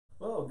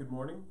Well, good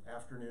morning,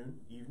 afternoon,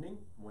 evening,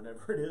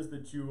 whenever it is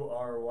that you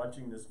are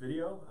watching this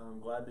video. I'm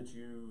glad that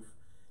you've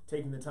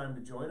taken the time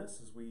to join us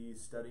as we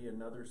study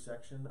another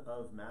section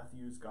of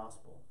Matthew's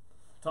Gospel.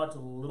 Talked a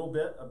little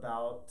bit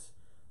about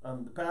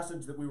the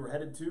passage that we were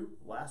headed to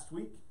last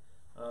week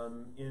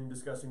in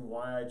discussing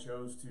why I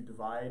chose to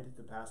divide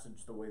the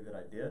passage the way that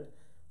I did.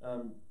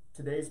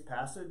 Today's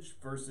passage,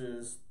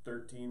 verses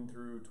 13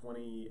 through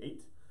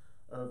 28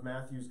 of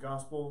Matthew's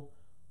Gospel,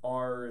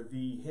 are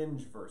the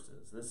hinge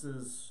verses. This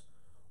is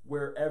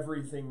where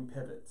everything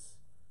pivots.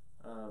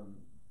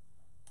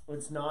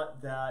 It's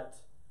not that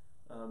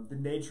the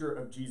nature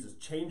of Jesus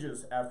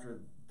changes after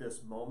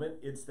this moment.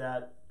 It's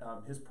that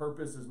his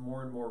purpose is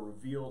more and more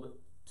revealed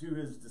to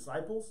his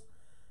disciples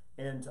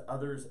and to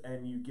others,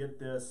 and you get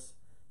this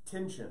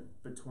tension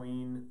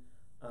between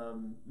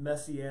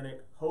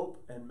messianic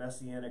hope and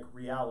messianic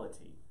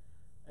reality.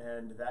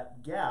 And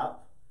that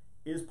gap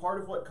is part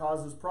of what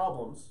causes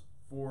problems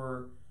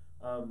for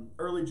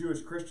early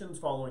Jewish Christians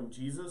following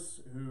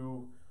Jesus,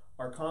 who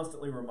are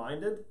constantly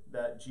reminded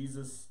that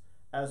Jesus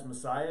as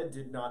Messiah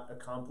did not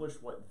accomplish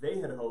what they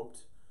had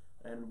hoped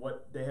and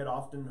what they had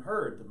often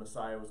heard the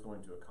Messiah was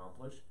going to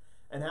accomplish,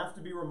 and have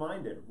to be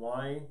reminded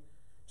why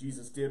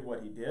Jesus did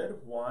what he did,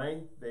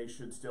 why they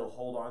should still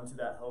hold on to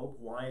that hope,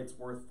 why it's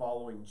worth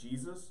following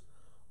Jesus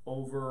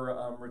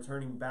over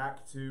returning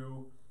back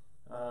to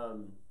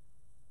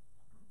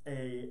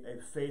a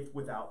faith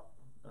without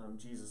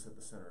Jesus at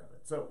the center of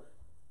it. So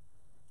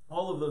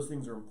all of those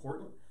things are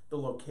important. The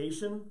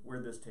location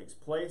where this takes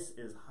place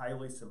is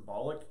highly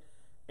symbolic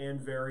and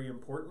very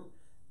important.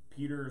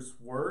 Peter's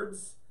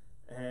words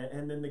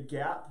and then the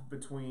gap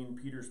between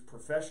Peter's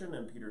profession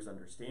and Peter's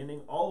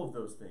understanding, all of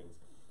those things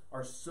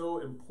are so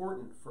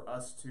important for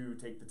us to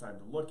take the time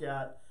to look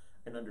at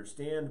and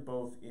understand,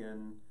 both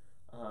in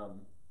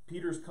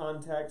Peter's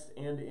context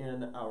and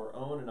in our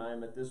own. And I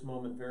am at this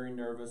moment very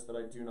nervous that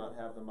I do not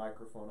have the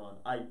microphone on.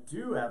 I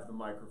do have the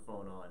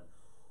microphone on.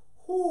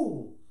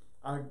 Whew!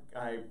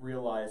 I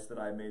realized that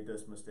I made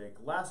this mistake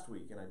last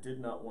week, and I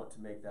did not want to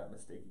make that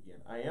mistake again.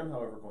 I am,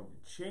 however, going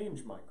to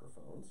change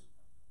microphones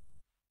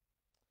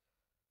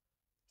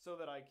so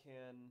that I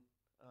can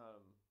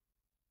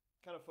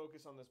kind of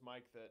focus on this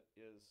mic that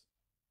is,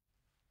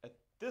 at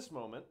this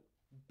moment,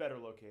 better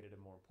located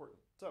and more important.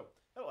 So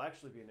that'll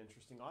actually be an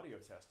interesting audio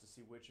test to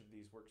see which of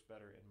these works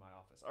better in my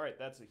office. All right,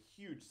 that's a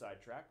huge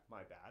sidetrack,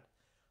 my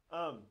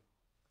bad.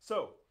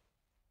 So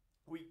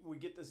we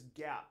get this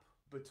gap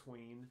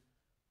between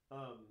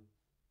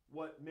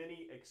what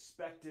many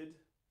expected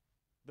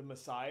the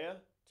Messiah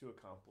to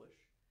accomplish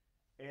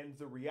and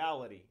the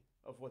reality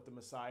of what the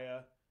Messiah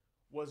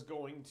was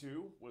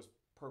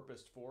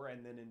purposed for,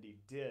 and then indeed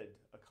did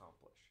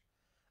accomplish.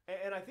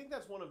 And I think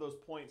that's one of those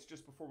points,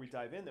 just before we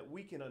dive in, that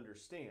we can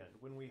understand.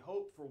 When we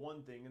hope for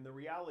one thing and the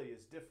reality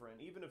is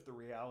different, even if the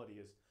reality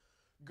is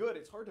good,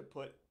 it's hard to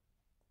put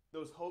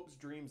those hopes,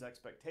 dreams,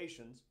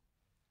 expectations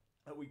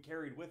that we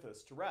carried with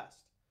us to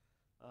rest.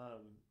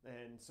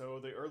 And so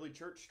the early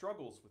church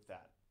struggles with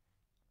that.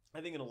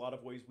 I think in a lot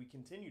of ways we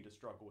continue to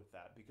struggle with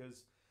that,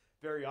 because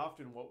very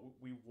often what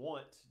we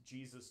want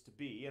Jesus to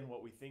be, and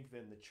what we think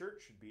then the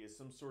church should be, is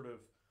some sort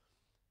of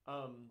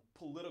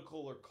political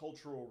or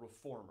cultural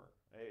reformer.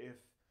 If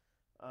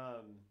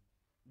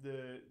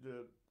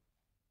the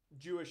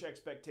Jewish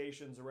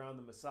expectations around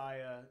the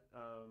Messiah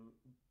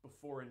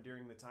before and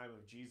during the time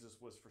of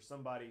Jesus was for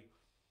somebody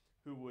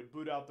who would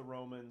boot out the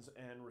Romans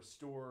and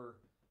restore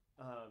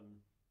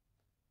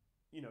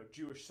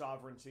Jewish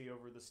sovereignty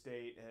over the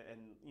state, and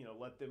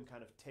let them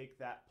kind of take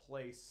that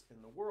place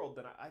in the world,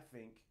 then I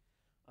think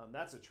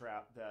that's a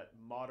trap that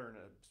modern,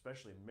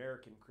 especially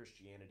American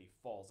Christianity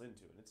falls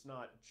into. And it's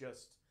not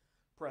just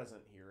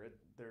present here.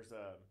 There's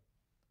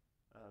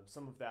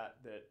some of that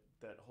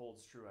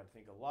holds true, I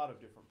think, a lot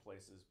of different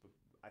places, but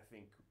I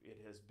think it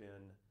has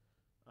been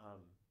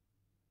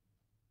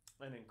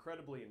an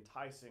incredibly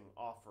enticing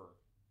offer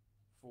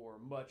for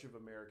much of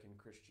American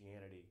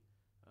Christianity.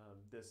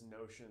 This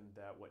notion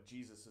that what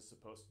Jesus is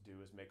supposed to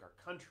do is make our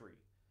country,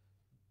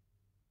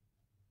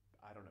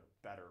 I don't know,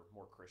 better,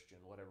 more Christian,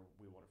 whatever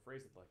we want to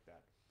phrase it like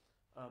that.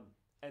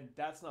 And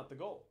that's not the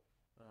goal.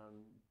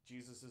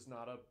 Jesus is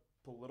not a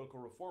political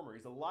reformer.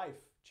 He's a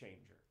life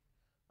changer.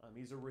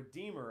 He's a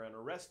redeemer and a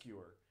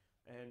rescuer.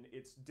 And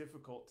it's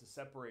difficult to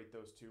separate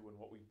those two when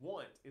what we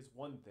want is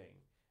one thing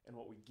and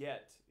what we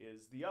get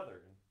is the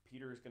other. And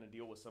Peter is going to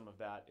deal with some of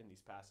that in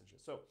these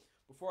passages. So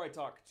before I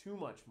talk too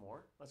much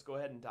more, let's go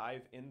ahead and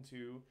dive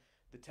into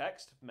the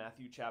text,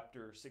 Matthew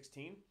chapter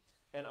 16.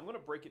 And I'm going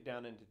to break it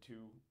down into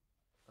two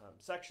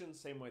sections,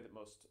 same way that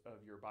most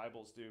of your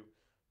Bibles do.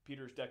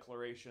 Peter's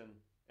declaration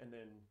and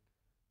then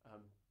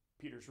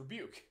Peter's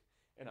rebuke.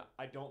 And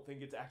I don't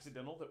think it's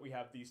accidental that we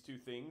have these two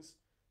things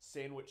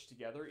sandwiched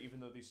together,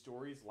 even though these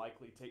stories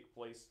likely take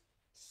place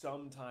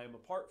sometime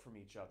apart from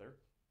each other.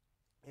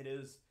 It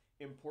is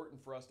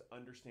important for us to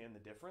understand the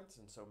difference,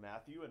 and so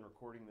Matthew, in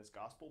recording this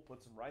gospel,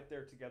 puts them right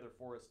there together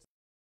for us.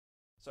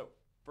 So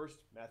first,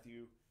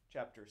 Matthew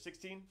chapter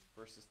 16,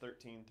 verses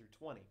 13 through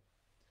 20.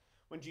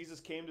 When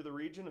Jesus came to the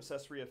region of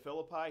Caesarea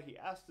Philippi, he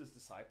asked his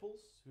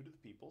disciples, "Who do the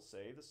people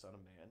say the Son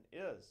of Man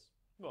is?"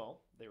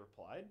 Well, they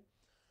replied,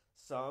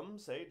 "Some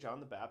say John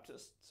the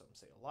Baptist, some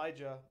say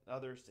Elijah,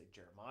 others say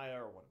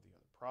Jeremiah or one of the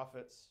other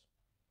prophets."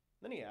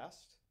 Then he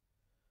asked,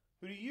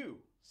 "Who do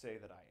you say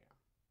that I am?"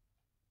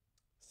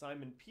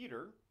 Simon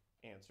Peter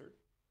answered,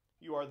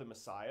 "You are the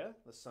Messiah,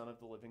 the Son of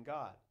the living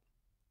God."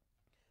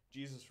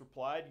 Jesus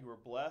replied, "You are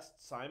blessed,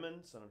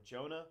 Simon, son of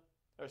Jonah,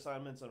 or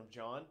Simon, son of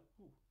John,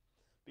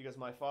 because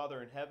my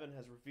Father in heaven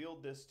has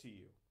revealed this to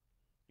you.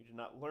 You did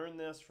not learn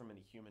this from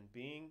any human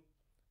being.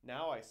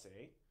 Now I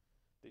say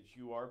that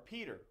you are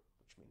Peter,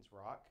 which means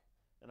rock,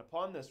 and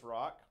upon this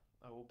rock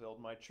I will build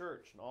my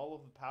church, and all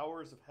of the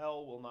powers of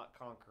hell will not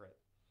conquer it.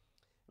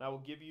 And I will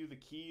give you the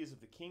keys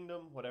of the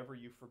kingdom. Whatever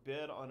you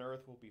forbid on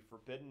earth will be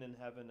forbidden in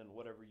heaven, and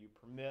whatever you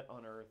permit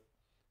on earth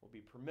will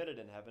be permitted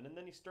in heaven." And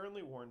then he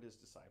sternly warned his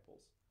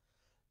disciples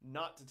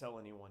not to tell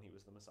anyone he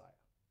was the Messiah,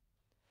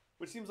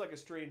 which seems like a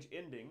strange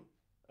ending,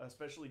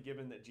 especially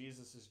given that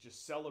Jesus has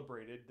just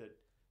celebrated that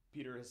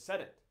Peter has said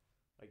it.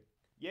 Like,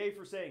 yay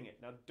for saying it.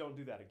 Now don't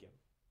do that again.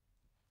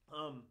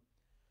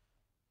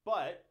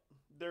 But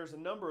there's a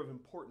number of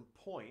important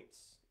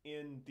points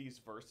in these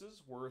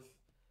verses worth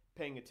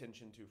paying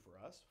attention to for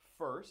us.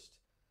 First,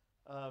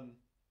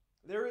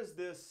 there is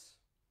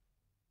this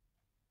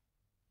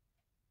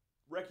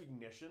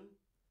recognition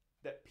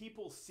that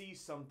people see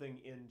something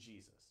in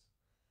Jesus.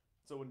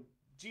 So when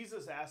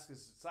Jesus asks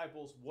his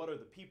disciples, "What are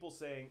the people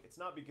saying?" it's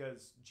not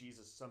because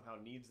Jesus somehow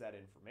needs that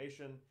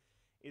information.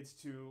 It's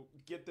to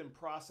get them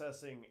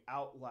processing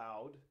out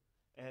loud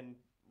and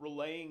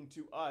relaying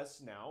to us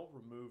now,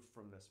 removed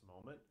from this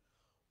moment,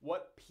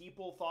 what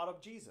people thought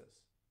of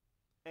Jesus.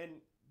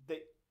 And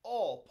they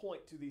all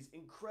point to these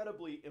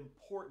incredibly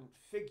important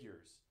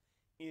figures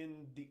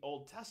in the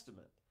Old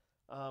Testament,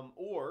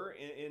 or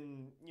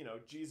in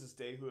Jesus'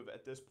 day, who have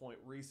at this point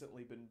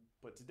recently been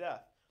put to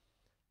death.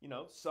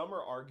 Some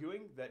are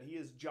arguing that he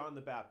is John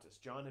the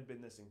Baptist. John had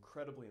been this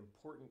incredibly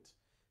important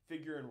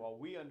figure, and while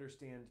we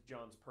understand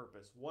John's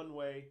purpose one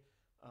way,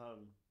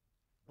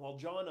 while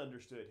John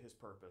understood his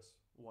purpose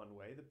one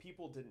way, the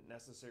people didn't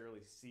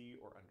necessarily see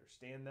or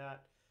understand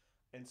that.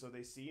 And so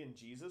they see in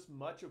Jesus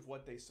much of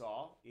what they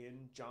saw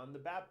in John the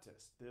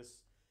Baptist,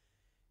 this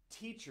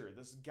teacher,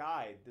 this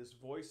guide, this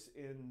voice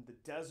in the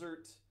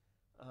desert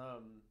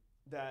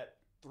that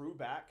threw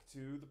back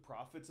to the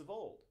prophets of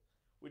old,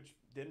 which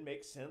then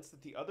makes sense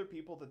that the other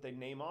people that they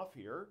name off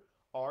here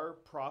are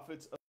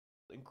prophets of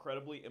old,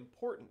 incredibly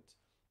important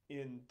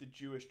in the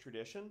Jewish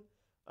tradition.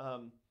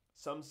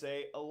 Some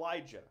say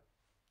Elijah.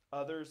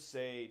 Others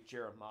say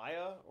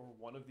Jeremiah or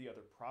one of the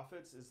other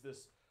prophets. Is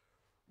this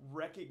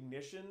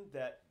recognition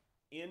that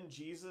in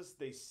Jesus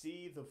they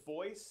see the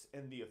voice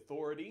and the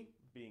authority,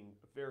 being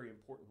a very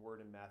important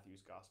word in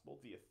Matthew's gospel,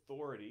 the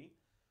authority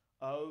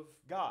of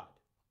God,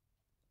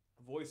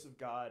 the voice of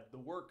God, the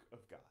work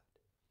of God.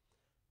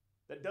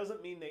 That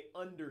doesn't mean they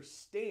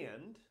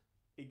understand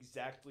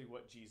exactly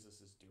what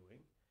Jesus is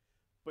doing,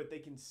 but they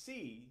can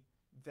see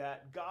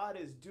that God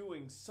is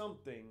doing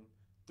something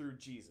through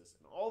Jesus.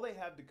 And all they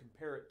have to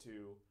compare it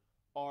to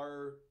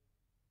are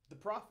the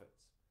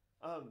prophets.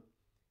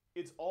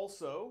 It's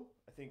also,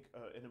 I think,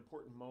 an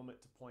important moment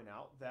to point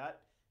out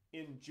that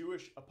in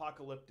Jewish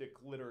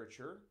apocalyptic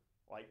literature,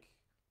 like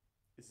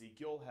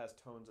Ezekiel has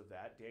tones of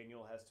that,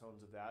 Daniel has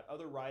tones of that,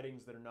 other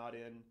writings that are not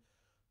in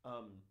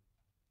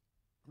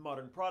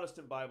modern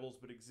Protestant Bibles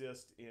but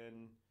exist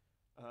in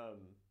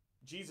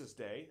Jesus'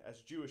 day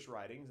as Jewish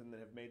writings and then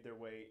have made their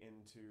way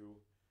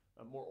into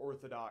more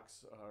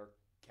Orthodox or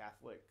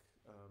Catholic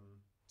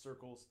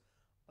circles,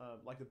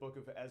 like the book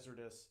of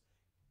Esdras,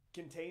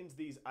 contains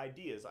these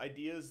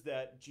ideas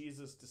that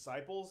Jesus'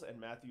 disciples and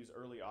Matthew's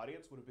early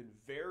audience would have been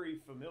very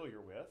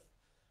familiar with.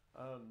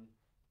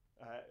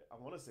 I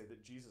want to say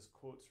that Jesus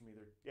quotes from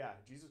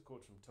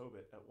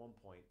Tobit at one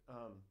point.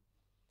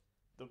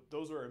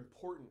 Those are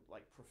important,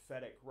 like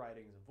prophetic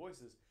writings and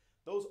voices.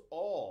 Those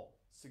all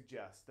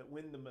suggest that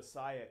when the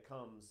Messiah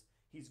comes,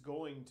 he's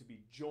going to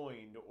be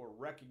joined or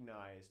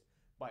recognized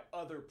by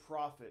other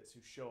prophets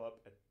who show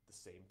up at the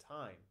same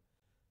time.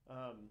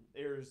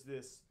 There's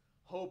this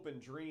hope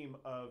and dream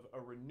of a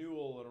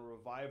renewal and a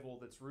revival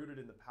that's rooted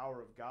in the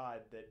power of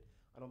God that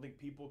I don't think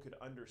people could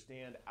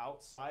understand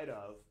outside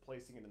of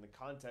placing it in the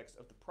context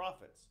of the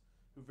prophets,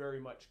 who very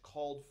much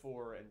called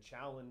for and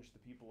challenged the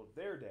people of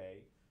their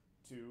day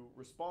to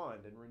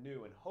respond and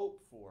renew and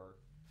hope for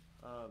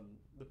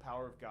the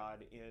power of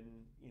God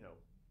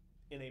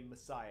in a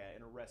Messiah,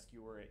 in a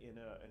rescuer, in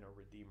a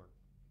redeemer.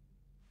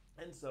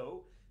 And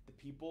so the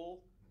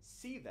people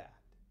see that.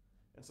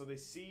 And so they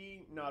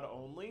see not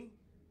only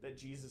that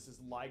Jesus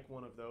is like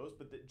one of those,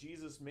 but that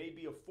Jesus may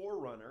be a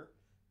forerunner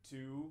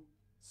to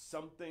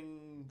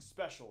something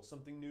special,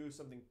 something new,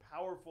 something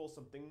powerful,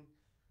 something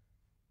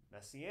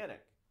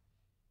messianic.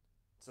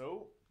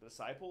 So the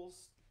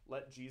disciples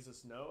let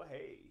Jesus know,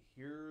 hey,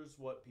 here's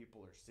what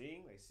people are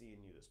seeing. They see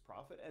in you this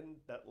prophet, and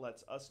that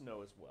lets us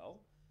know as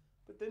well.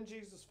 But then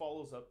Jesus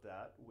follows up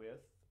that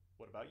with,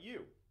 what about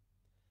you?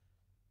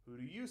 Who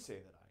do you say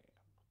that I am?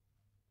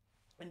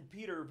 And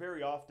Peter,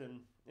 very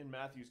often in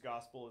Matthew's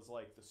gospel, is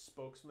like the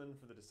spokesman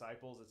for the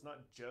disciples. It's not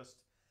just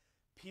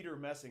Peter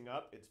messing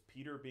up, it's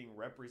Peter being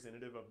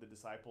representative of the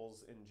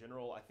disciples in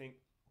general. I think,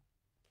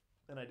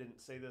 and I didn't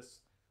say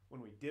this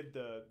when we did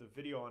the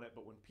video on it,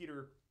 but when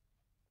Peter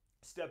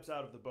steps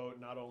out of the boat,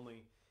 not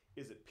only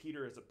is it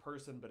Peter as a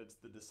person, but it's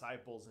the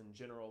disciples in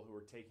general who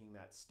are taking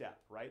that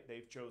step, right?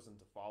 They've chosen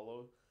to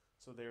follow,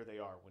 so there they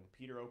are. When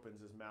Peter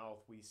opens his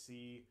mouth, we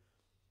see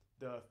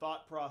the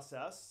thought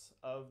process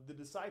of the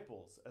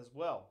disciples as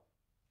well.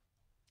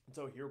 And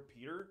so here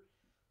Peter,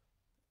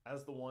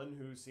 as the one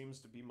who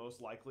seems to be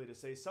most likely to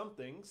say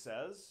something,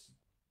 says,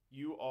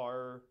 "You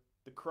are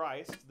the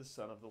Christ, the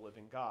Son of the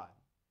living God."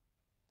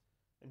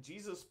 And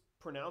Jesus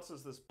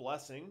pronounces this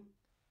blessing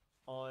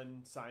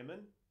on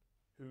Simon,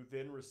 who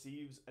then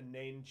receives a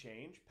name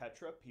change,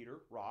 Petra, Peter,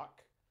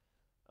 rock.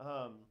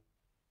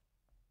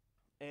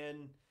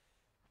 And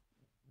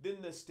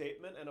then this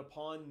statement, "And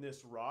upon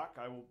this rock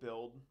I will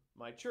build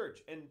my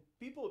church." And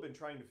people have been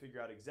trying to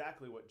figure out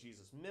exactly what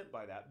Jesus meant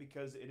by that,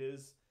 because it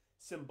is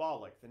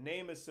symbolic. The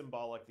name is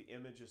symbolic, the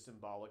image is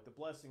symbolic, the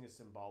blessing is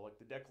symbolic,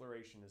 the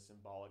declaration is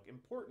symbolic,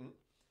 important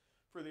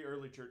for the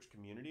early church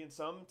community. And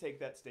some take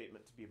that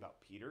statement to be about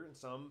Peter, and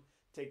some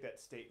take that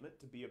statement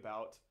to be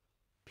about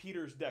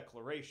Peter's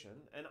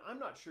declaration. And I'm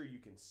not sure you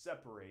can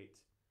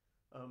separate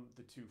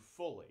the two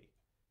fully.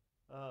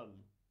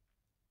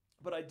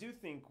 But I do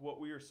think what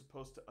we are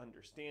supposed to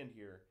understand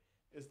here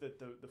is that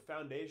the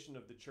foundation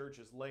of the church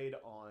is laid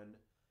on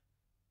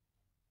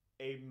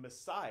a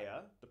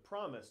Messiah, the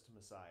promised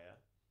Messiah,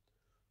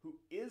 who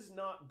is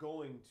not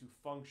going to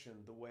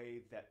function the way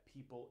that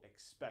people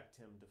expect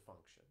him to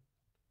function.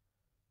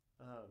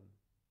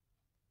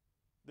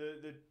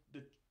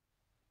 The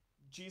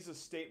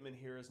Jesus' statement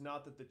here is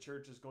not that the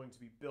church is going to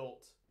be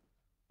built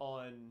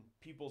on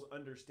people's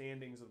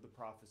understandings of the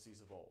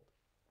prophecies of old.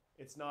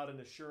 It's not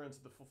an assurance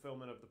of the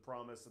fulfillment of the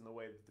promise in the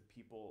way that the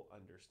people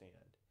understand.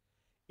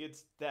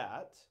 It's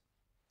that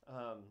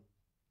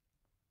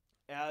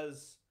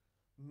as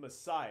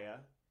Messiah,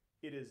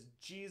 it is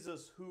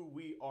Jesus who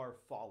we are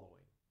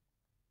following.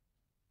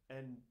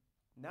 And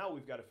now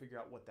we've got to figure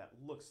out what that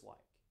looks like.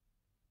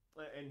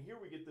 And here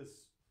we get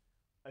this,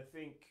 I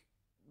think,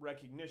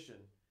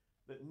 recognition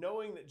that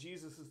knowing that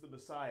Jesus is the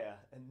Messiah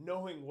and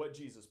knowing what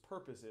Jesus'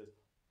 purpose is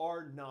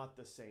are not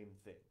the same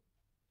thing.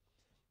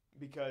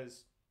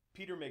 Because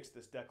Peter makes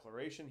this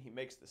declaration, he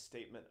makes this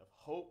statement of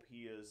hope,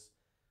 he is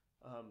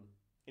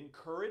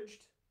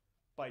encouraged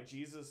by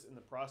Jesus in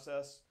the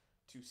process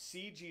to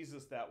see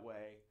Jesus that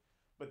way,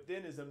 but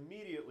then is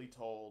immediately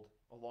told,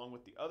 along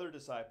with the other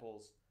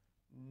disciples,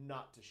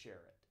 not to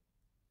share it.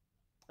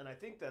 And I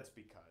think that's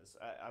because,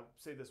 I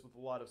say this with a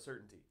lot of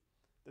certainty,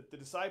 that the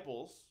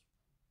disciples,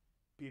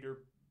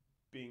 Peter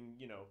being,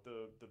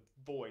 the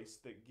voice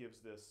that gives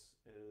this,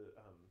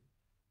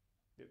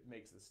 it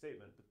makes this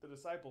statement, but the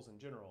disciples in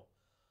general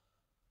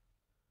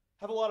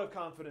have a lot of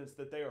confidence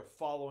that they are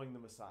following the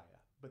Messiah,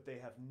 but they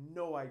have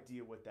no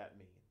idea what that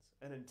means.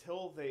 And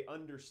until they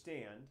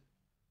understand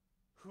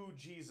who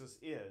Jesus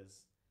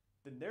is,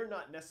 then they're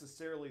not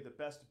necessarily the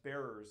best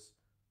bearers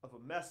of a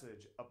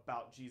message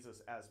about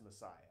Jesus as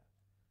Messiah,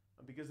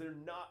 because they're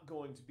not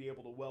going to be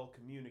able to well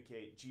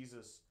communicate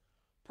Jesus'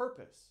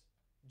 purpose,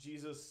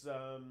 Jesus'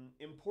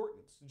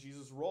 importance,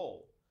 Jesus'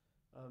 role.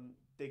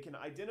 They can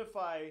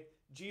identify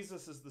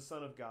Jesus as the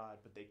Son of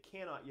God, but they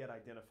cannot yet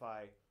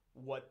identify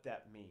what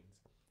that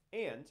means.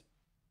 And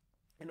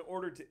in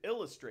order to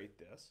illustrate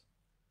this,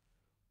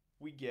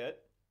 we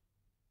get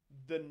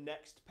the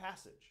next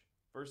passage,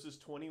 verses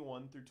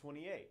 21 through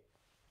 28.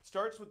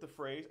 Starts with the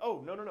phrase,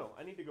 no,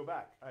 I need to go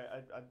back.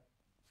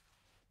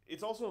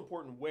 It's also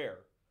important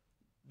where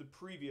the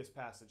previous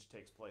passage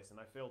takes place, and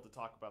I failed to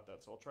talk about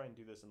that, so I'll try and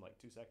do this in like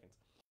 2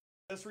 seconds.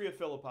 Caesarea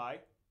Philippi,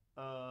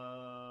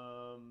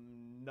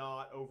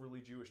 not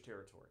overly Jewish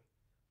territory.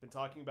 Been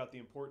talking about the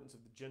importance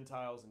of the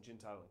Gentiles and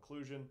Gentile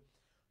inclusion.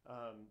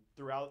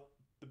 Throughout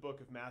the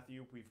book of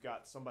Matthew, we've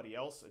got somebody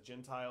else, a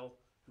Gentile,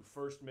 who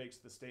first makes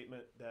the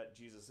statement that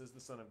Jesus is the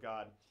Son of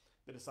God.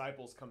 The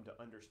disciples come to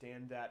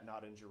understand that,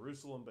 not in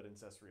Jerusalem, but in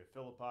Caesarea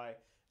Philippi.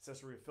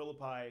 Caesarea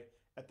Philippi,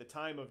 at the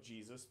time of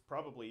Jesus,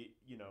 probably,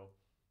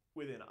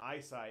 within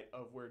eyesight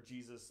of where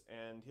Jesus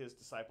and his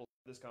disciples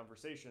have this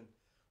conversation,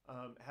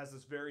 has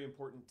this very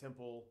important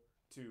temple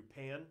to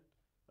Pan.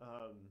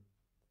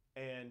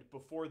 And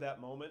before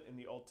that moment in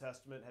the Old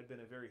Testament had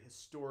been a very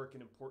historic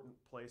and important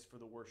place for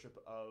the worship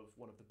of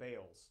one of the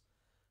Baals.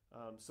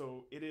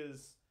 So it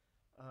is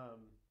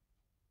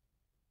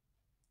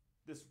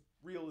this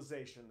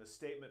realization, this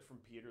statement from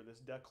Peter, this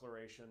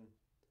declaration,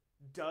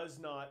 does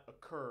not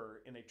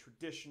occur in a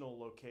traditional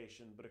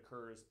location, but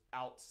occurs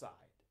outside.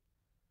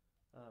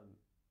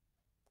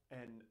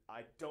 And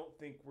I don't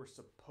think we're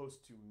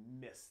supposed to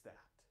miss that.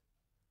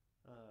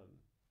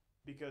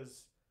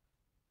 Because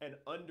an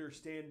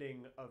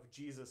understanding of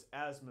Jesus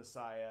as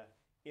Messiah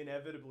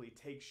inevitably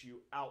takes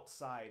you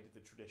outside the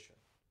tradition.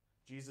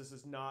 Jesus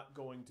is not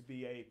going to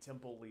be a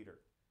temple leader.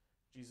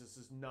 Jesus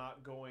is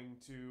not going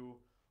to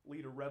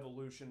lead a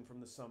revolution from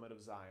the summit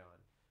of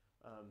Zion.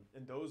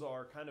 And those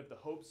are kind of the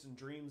hopes and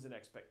dreams and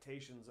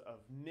expectations of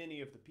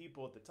many of the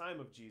people at the time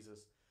of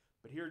Jesus.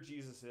 But here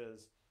Jesus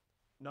is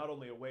not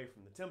only away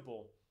from the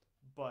temple,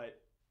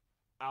 but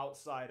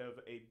outside of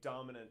a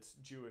dominant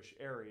Jewish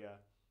area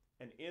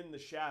and in the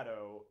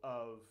shadow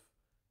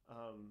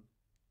um,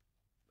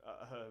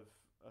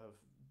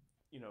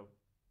 of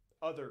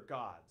other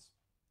gods.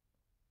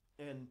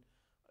 And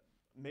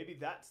maybe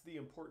that's the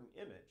important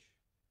image,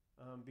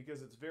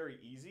 because it's very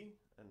easy,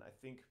 and I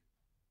think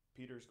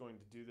Peter's going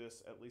to do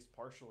this at least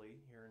partially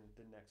here in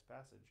the next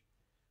passage.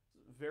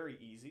 It's very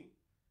easy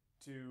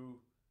to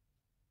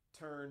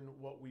turn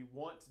what we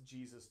want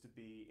Jesus to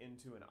be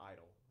into an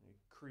idol. We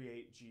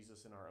create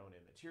Jesus in our own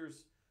image.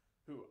 Here's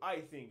who I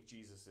think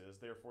Jesus is,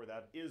 therefore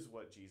that is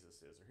what Jesus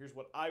is. Or here's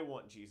what I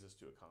want Jesus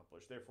to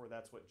accomplish, therefore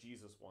that's what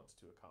Jesus wants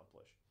to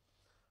accomplish.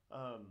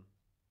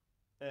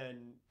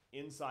 And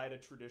inside a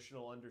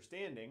traditional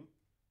understanding,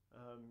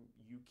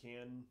 you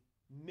can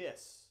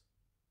miss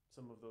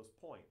some of those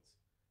points.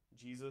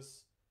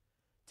 Jesus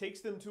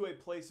takes them to a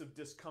place of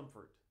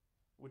discomfort,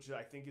 which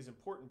I think is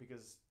important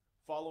because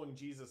following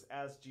Jesus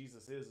as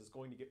Jesus is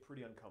going to get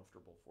pretty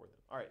uncomfortable for them.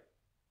 All right,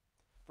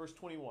 verse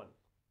 21.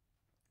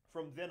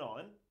 From then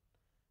on,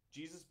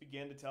 Jesus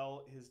began to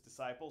tell his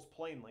disciples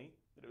plainly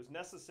that it was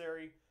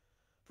necessary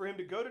for him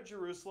to go to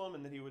Jerusalem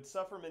and that he would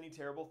suffer many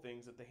terrible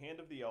things at the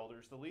hand of the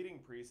elders, the leading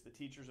priests, the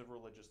teachers of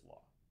religious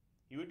law.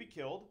 He would be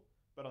killed,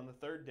 but on the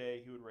third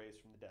day he would rise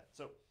from the dead.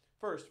 So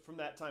first, from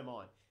that time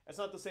on, it's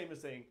not the same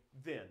as saying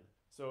then.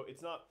 So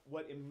it's not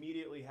what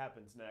immediately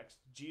happens next.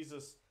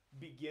 Jesus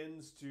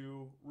begins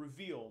to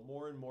reveal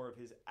more and more of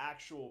his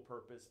actual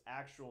purpose,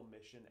 actual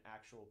mission,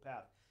 actual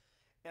path.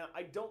 And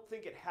I don't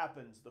think it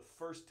happens the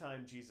first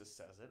time Jesus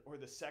says it, or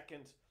the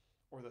second,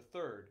 or the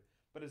third.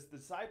 But as the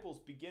disciples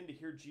begin to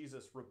hear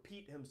Jesus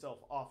repeat himself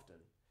often,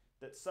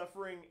 that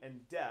suffering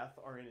and death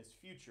are in his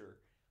future,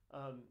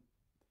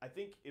 I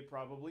think it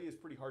probably is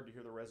pretty hard to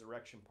hear the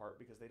resurrection part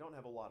because they don't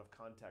have a lot of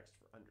context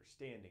for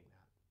understanding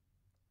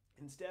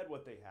that. Instead,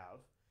 what they have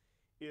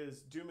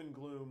is doom and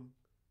gloom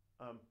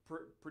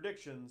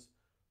predictions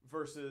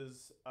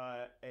versus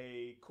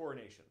a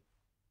coronation,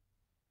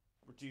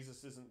 where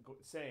Jesus isn't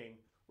saying,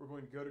 we're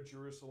going to go to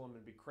Jerusalem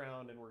and be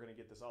crowned, and we're going to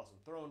get this awesome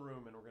throne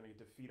room, and we're going to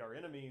defeat our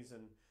enemies,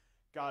 and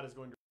God is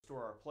going to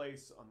restore our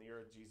place on the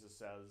earth. Jesus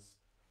says,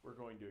 we're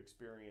going to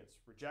experience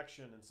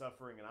rejection and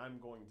suffering, and I'm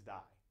going to die.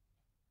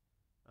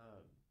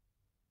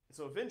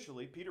 So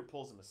eventually, Peter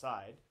pulls him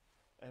aside.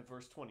 At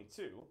verse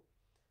 22,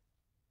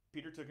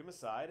 Peter took him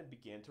aside and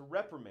began to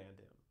reprimand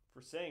him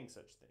for saying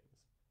such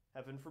things.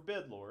 Heaven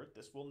forbid, Lord,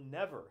 this will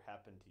never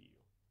happen to you.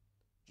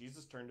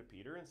 Jesus turned to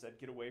Peter and said,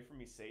 get away from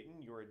me, Satan.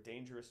 You are a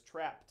dangerous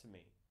trap to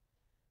me.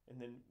 And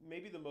then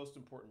maybe the most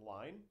important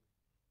line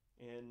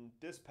in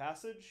this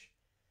passage,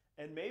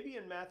 and maybe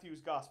in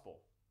Matthew's gospel,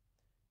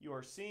 you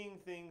are seeing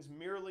things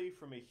merely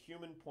from a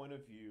human point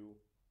of view,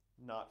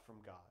 not from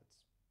God's.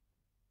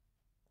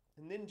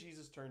 And then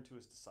Jesus turned to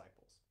his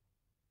disciples.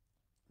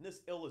 And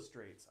this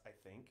illustrates, I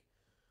think,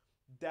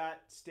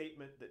 that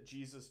statement that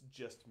Jesus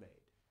just made.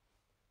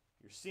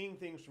 You're seeing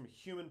things from a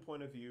human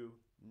point of view,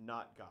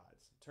 not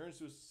God's. He turns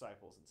to his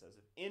disciples and says,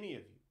 if any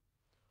of you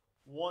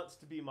wants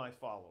to be my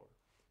follower,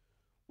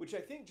 which I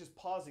think just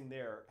pausing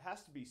there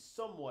has to be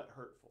somewhat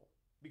hurtful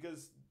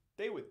because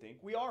they would think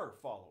we are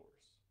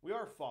followers. We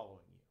are following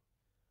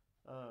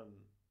you.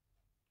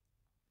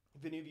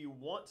 If any of you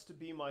wants to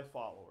be my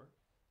follower,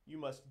 you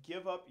must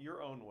give up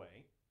your own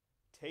way,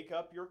 take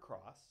up your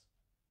cross,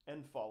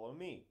 and follow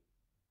me.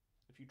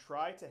 If you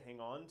try to hang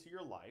on to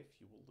your life,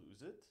 you will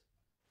lose it.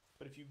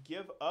 But if you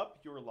give up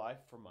your life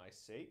for my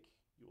sake,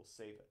 you will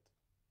save it.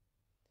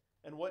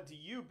 And what do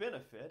you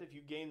benefit if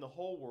you gain the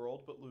whole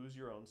world but lose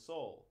your own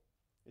soul?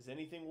 Is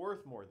anything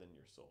worth more than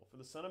your soul? For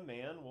the Son of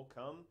Man will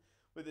come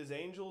with his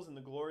angels in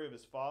the glory of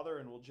his Father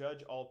and will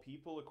judge all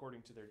people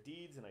according to their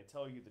deeds. And I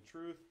tell you the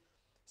truth,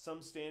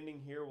 some standing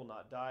here will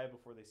not die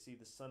before they see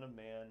the Son of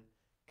Man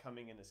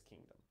coming in his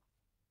kingdom.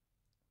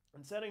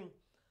 And setting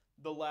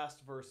the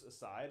last verse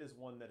aside is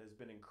one that has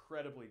been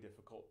incredibly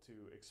difficult to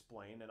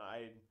explain, and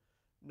I'm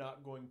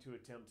not going to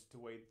attempt to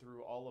wade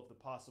through all of the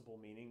possible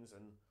meanings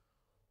and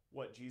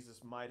what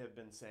Jesus might have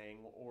been saying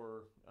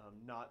or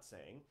not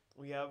saying.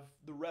 We have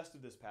the rest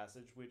of this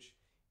passage, which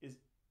is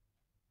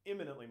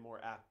eminently more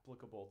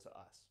applicable to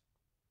us.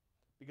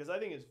 Because I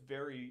think it's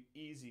very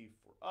easy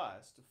for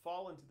us to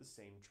fall into the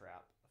same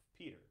trap of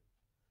Peter,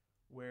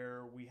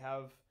 where we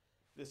have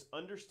this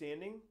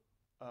understanding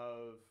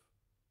of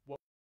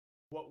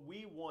what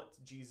we want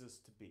Jesus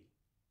to be,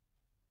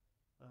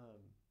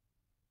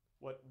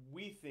 what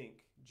we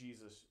think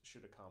Jesus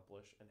should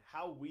accomplish, and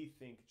how we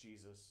think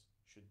Jesus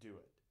should do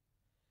it.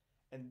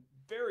 And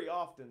very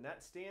often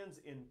that stands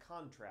in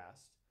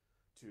contrast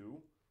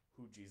to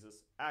who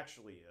Jesus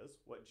actually is,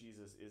 what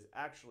Jesus is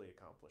actually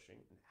accomplishing,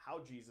 and how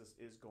Jesus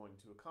is going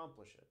to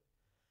accomplish it.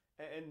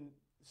 And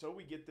so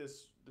we get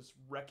this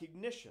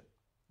recognition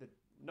that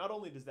not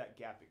only does that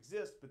gap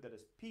exist, but that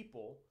as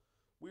people,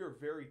 we are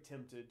very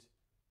tempted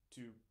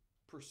to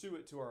pursue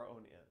it to our own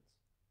ends.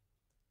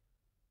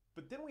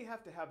 But then we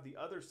have to have the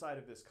other side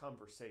of this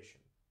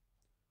conversation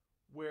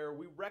where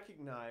we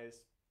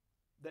recognize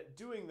that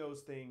doing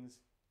those things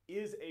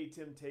is a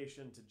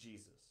temptation to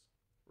Jesus,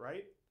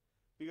 right?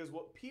 Because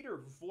what Peter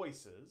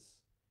voices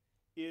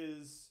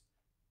is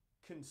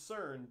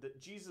concern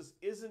that Jesus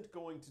isn't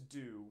going to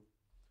do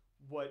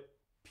what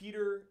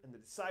Peter and the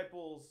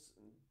disciples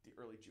and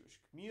the early Jewish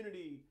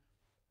community,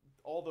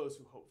 all those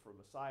who hope for a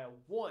Messiah,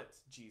 want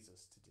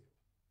Jesus to do.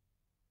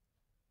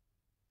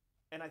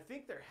 And I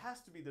think there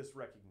has to be this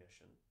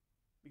recognition,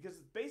 because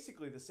it's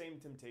basically the same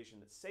temptation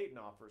that Satan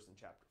offers in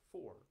chapter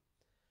 4,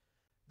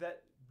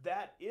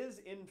 that is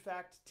in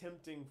fact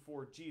tempting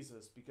for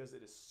Jesus, because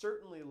it is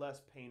certainly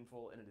less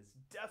painful and it is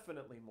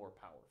definitely more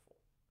powerful.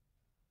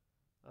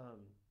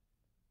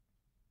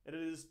 And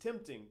it is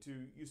tempting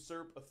to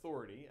usurp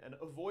authority and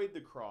avoid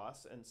the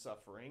cross and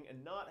suffering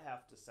and not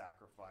have to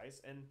sacrifice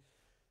and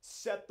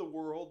set the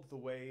world the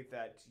way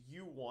that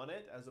you want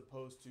it, as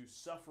opposed to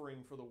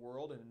suffering for the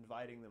world and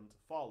inviting them to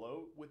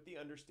follow, with the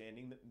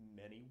understanding that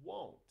many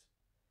won't.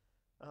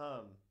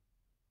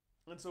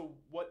 And so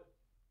what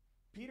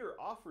Peter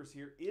offers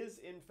here is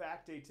in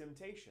fact a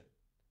temptation,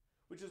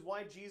 which is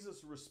why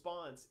Jesus'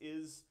 response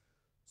is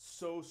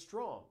so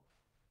strong.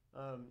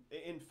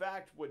 In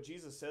fact, what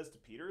Jesus says to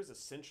Peter is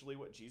essentially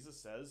what Jesus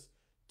says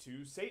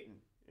to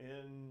Satan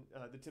in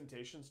the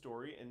temptation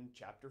story in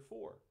chapter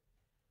 4.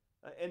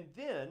 And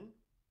then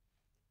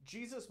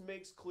Jesus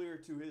makes clear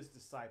to his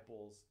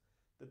disciples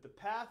that the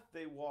path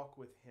they walk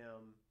with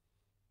him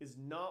is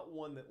not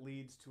one that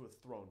leads to a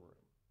throne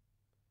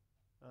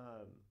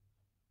room.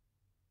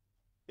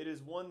 It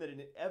is one that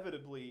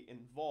inevitably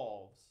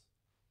involves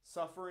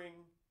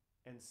suffering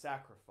and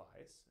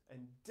sacrifice,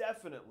 and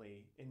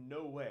definitely in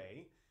no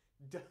way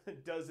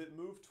does it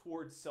move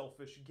towards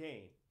selfish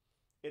gain.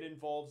 It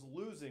involves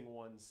losing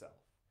oneself,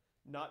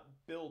 not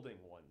building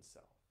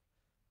oneself.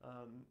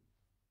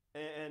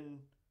 And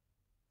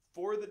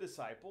for the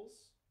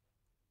disciples,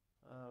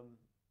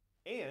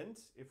 and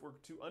if we're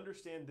to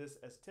understand this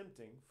as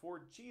tempting,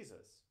 for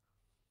Jesus,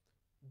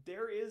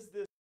 there is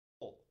this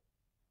pull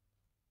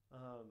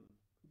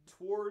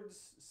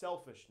towards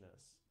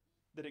selfishness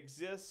that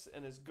exists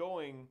and is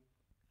going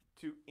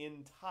to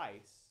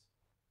entice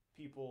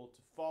people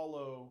to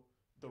follow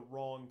the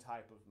wrong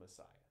type of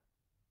Messiah.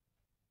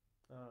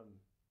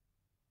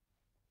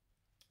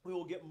 We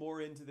will get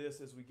more into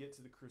this as we get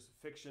to the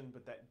crucifixion,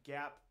 but that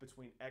gap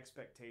between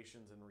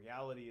expectations and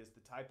reality is the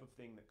type of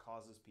thing that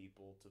causes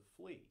people to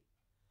flee.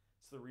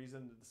 It's the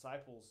reason the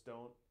disciples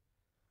don't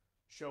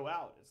show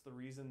out. It's the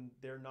reason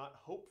they're not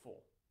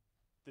hopeful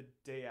the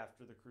day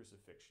after the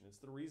crucifixion. It's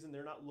the reason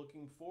they're not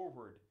looking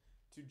forward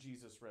to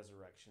Jesus'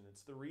 resurrection.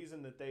 It's the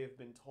reason that they have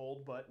been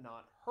told but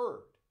not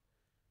heard.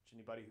 Which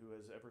anybody who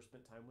has ever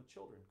spent time with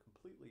children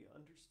completely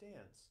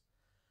understands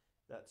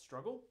that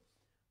struggle.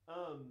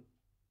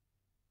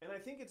 And I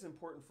think it's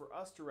important for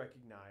us to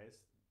recognize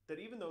that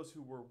even those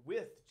who were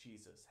with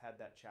Jesus had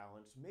that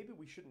challenge. Maybe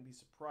we shouldn't be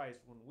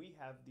surprised when we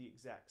have the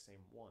exact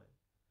same one.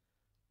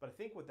 But I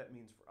think what that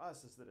means for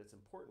us is that it's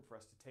important for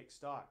us to take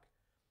stock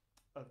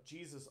of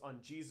Jesus on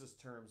Jesus'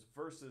 terms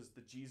versus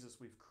the Jesus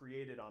we've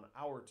created on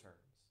our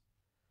terms,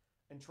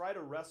 and try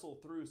to wrestle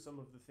through some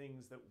of the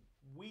things that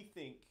we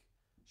think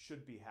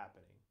should be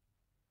happening,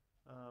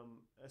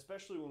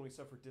 especially when we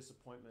suffer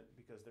disappointment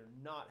because they're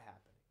not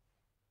happening.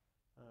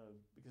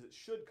 Because it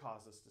should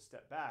cause us to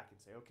step back and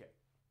say, okay,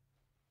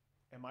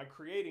 am I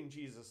creating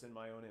Jesus in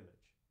my own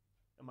image?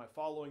 Am I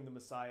following the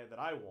Messiah that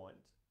I want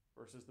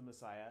versus the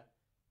Messiah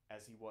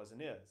as he was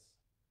and is?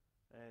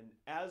 And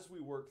as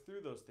we work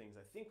through those things,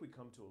 I think we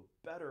come to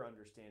a better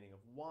understanding of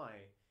why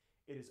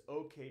it is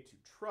okay to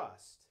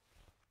trust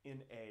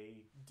in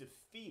a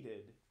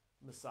defeated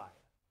Messiah.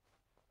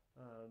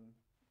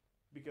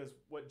 Because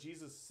what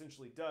Jesus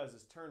essentially does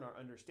is turn our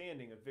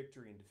understanding of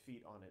victory and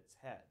defeat on its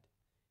head,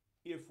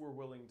 if we're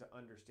willing to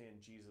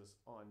understand Jesus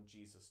on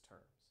Jesus'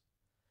 terms.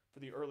 For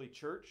the early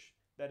church,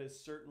 that is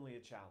certainly a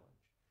challenge.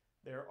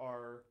 There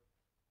are,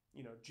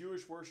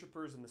 Jewish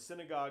worshipers in the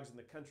synagogues in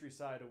the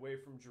countryside away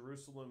from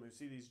Jerusalem who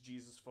see these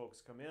Jesus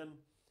folks come in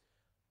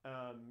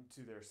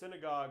to their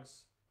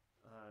synagogues,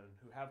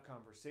 who have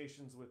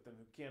conversations with them,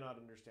 who cannot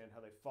understand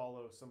how they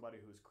follow somebody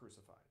who is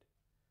crucified,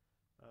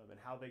 and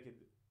how they could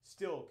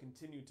still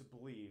continue to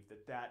believe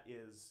that that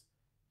is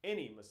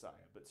any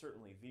Messiah, but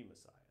certainly the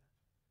Messiah.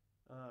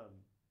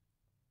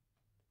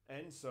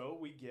 And so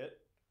we get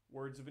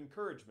words of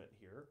encouragement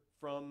here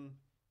from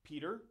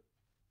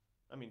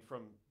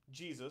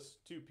Jesus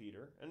to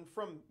Peter, and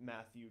from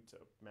Matthew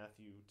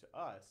to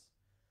us,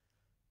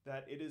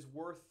 that it is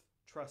worth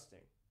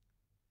trusting,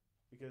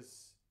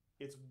 because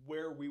it's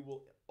where we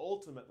will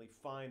ultimately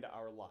find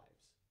our lives,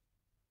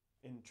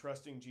 in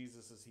trusting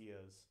Jesus as he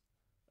is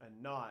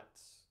and not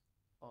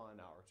on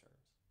our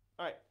terms.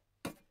 All right,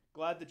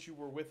 glad that you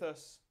were with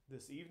us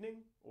this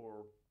evening,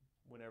 or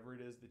whenever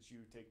it is that you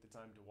take the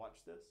time to watch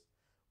this.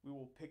 We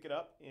will pick it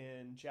up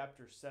in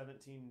chapter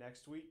 17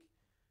 next week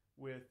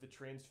with the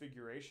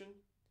Transfiguration,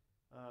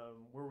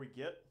 where we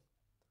get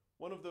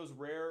one of those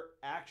rare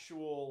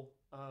actual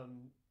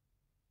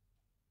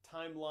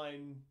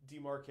timeline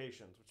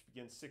demarcations, which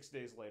begins 6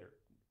 days later.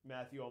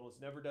 Matthew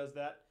almost never does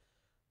that,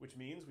 which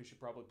means we should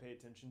probably pay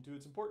attention to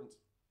its importance.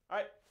 All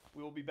right,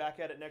 we will be back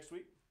at it next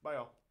week. Bye,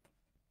 all.